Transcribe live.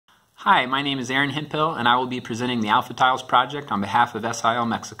Hi, my name is Aaron Hemphill, and I will be presenting the Alpha Tiles project on behalf of SIL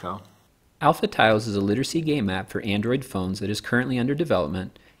Mexico. Alpha Tiles is a literacy game app for Android phones that is currently under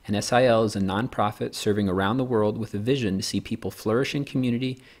development, and SIL is a nonprofit serving around the world with a vision to see people flourish in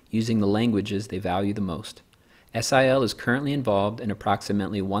community using the languages they value the most. SIL is currently involved in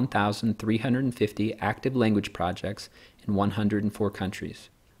approximately 1,350 active language projects in 104 countries.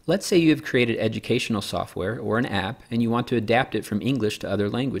 Let's say you have created educational software or an app and you want to adapt it from English to other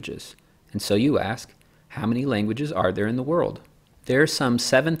languages. And so you ask, how many languages are there in the world? There are some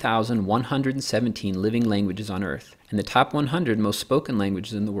 7,117 living languages on Earth, and the top 100 most spoken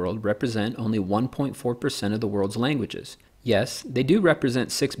languages in the world represent only 1.4% of the world's languages. Yes, they do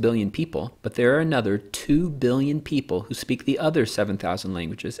represent 6 billion people, but there are another 2 billion people who speak the other 7,000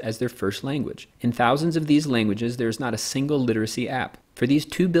 languages as their first language. In thousands of these languages, there is not a single literacy app. For these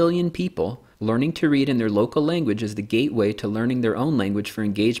 2 billion people, learning to read in their local language is the gateway to learning their own language for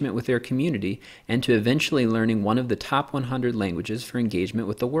engagement with their community and to eventually learning one of the top 100 languages for engagement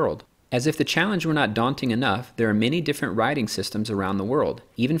with the world. As if the challenge were not daunting enough, there are many different writing systems around the world.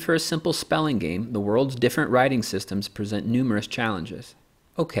 Even for a simple spelling game, the world's different writing systems present numerous challenges.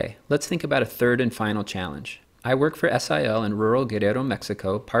 Okay, let's think about a third and final challenge. I work for SIL in rural Guerrero,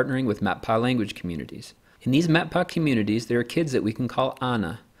 Mexico, partnering with MEPA language communities. In these MEPA communities, there are kids that we can call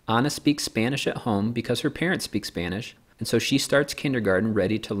Ana. Ana speaks Spanish at home because her parents speak Spanish, and so she starts kindergarten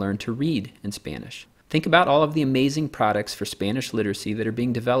ready to learn to read in Spanish. Think about all of the amazing products for Spanish literacy that are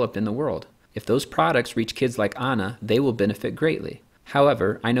being developed in the world. If those products reach kids like Ana, they will benefit greatly.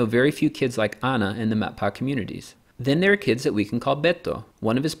 However, I know very few kids like Ana in the MEPA communities. Then there are kids that we can call Beto.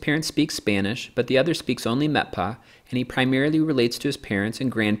 One of his parents speaks Spanish, but the other speaks only MEPA, and he primarily relates to his parents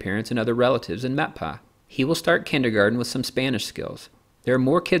and grandparents and other relatives in MEPA. He will start kindergarten with some Spanish skills. There are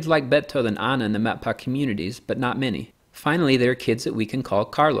more kids like Beto than Ana in the MEPA communities, but not many. Finally, there are kids that we can call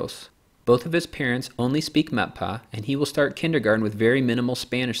Carlos. Both of his parents only speak MEPA, and he will start kindergarten with very minimal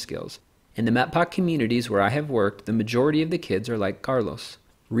Spanish skills. In the MEPA communities where I have worked, the majority of the kids are like Carlos.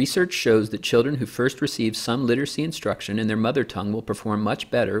 Research shows that children who first receive some literacy instruction in their mother tongue will perform much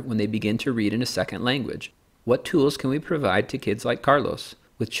better when they begin to read in a second language. What tools can we provide to kids like Carlos?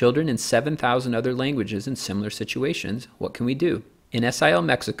 With children in 7,000 other languages in similar situations, what can we do? In SIL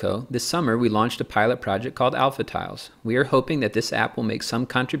Mexico, this summer we launched a pilot project called Alpha Tiles. We are hoping that this app will make some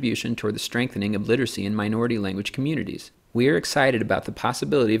contribution toward the strengthening of literacy in minority language communities. We are excited about the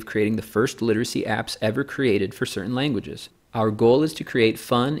possibility of creating the first literacy apps ever created for certain languages. Our goal is to create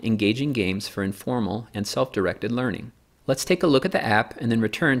fun, engaging games for informal and self-directed learning. Let's take a look at the app and then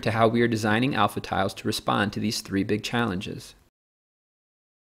return to how we are designing Alpha Tiles to respond to these 3 big challenges.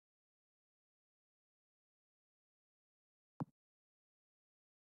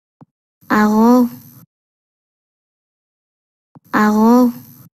 Arrow, arrow,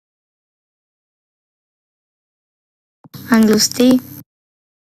 angusty,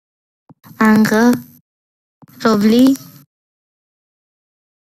 anger, lovely,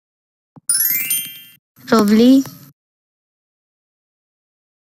 lovely,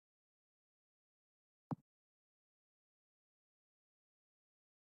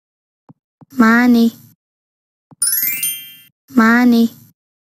 money, money,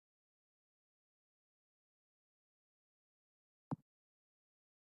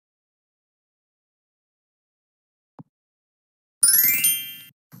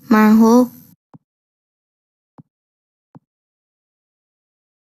 mango,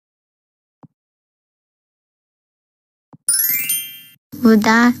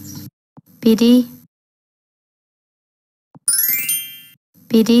 Buddha, piri,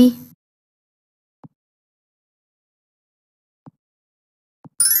 piri,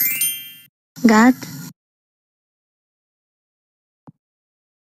 God,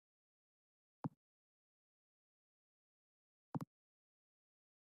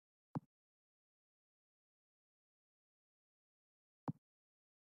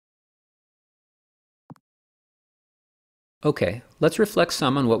 Okay, let's reflect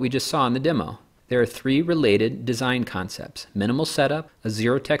some on what we just saw in the demo. There are 3 related design concepts: minimal setup, a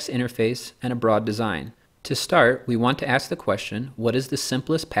zero-text interface, and a broad design. To start, we want to ask the question, what is the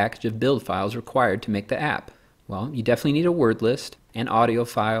simplest package of build files required to make the app? Well, you definitely need a word list, and audio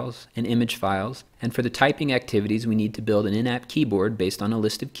files, and image files, and for the typing activities we need to build an in-app keyboard based on a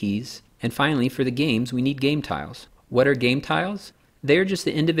list of keys, and finally for the games we need game tiles. What are game tiles? They are just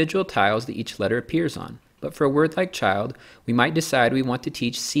the individual tiles that each letter appears on. But for a word like child, we might decide we want to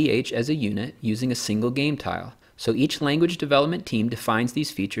teach CH as a unit using a single game tile. So each language development team defines these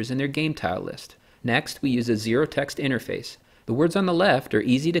features in their game tile list. Next, we use a zero-text interface. The words on the left are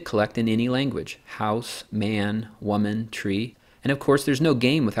easy to collect in any language: house, man, woman, tree. And of course, there's no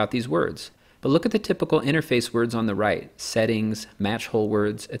game without these words. But look at the typical interface words on the right: settings, match whole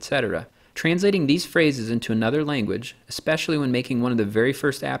words, etc. Translating these phrases into another language, especially when making one of the very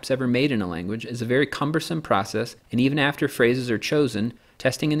first apps ever made in a language, is a very cumbersome process, and even after phrases are chosen,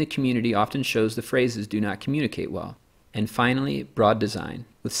 testing in the community often shows the phrases do not communicate well. And finally, broad design.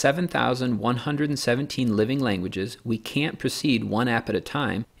 With 7,117 living languages, we can't proceed one app at a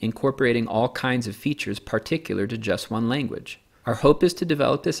time, incorporating all kinds of features particular to just one language. Our hope is to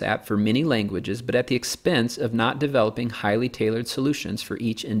develop this app for many languages, but at the expense of not developing highly tailored solutions for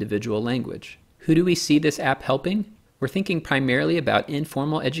each individual language. Who do we see this app helping? We're thinking primarily about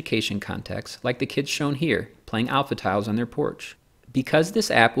informal education contexts, like the kids shown here, playing alpha tiles on their porch. Because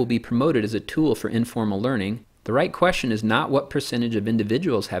this app will be promoted as a tool for informal learning, the right question is not what percentage of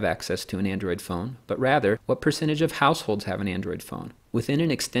individuals have access to an Android phone, but rather what percentage of households have an Android phone. Within an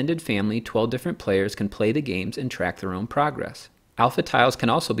extended family, 12 different players can play the games and track their own progress. Alpha tiles can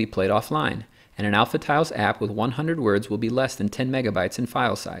also be played offline, and an Alpha Tiles app with 100 words will be less than 10 megabytes in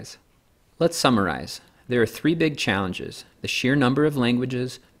file size. Let's summarize. There are three big challenges: the sheer number of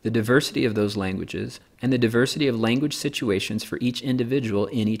languages, the diversity of those languages, and the diversity of language situations for each individual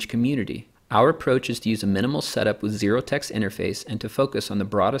in each community. Our approach is to use a minimal setup with zero text interface and to focus on the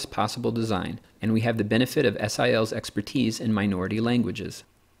broadest possible design, and we have the benefit of SIL's expertise in minority languages.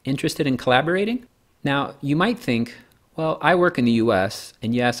 Interested in collaborating? Now, you might think, well, I work in the US,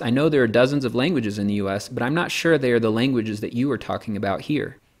 and yes, I know there are dozens of languages in the US, but I'm not sure they are the languages that you are talking about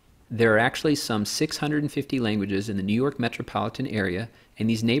here. There are actually some 650 languages in the New York metropolitan area, and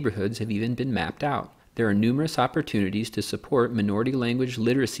these neighborhoods have even been mapped out. There are numerous opportunities to support minority language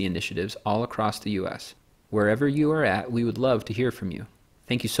literacy initiatives all across the U.S. Wherever you are at, we would love to hear from you.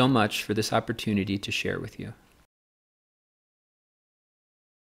 Thank you so much for this opportunity to share with you.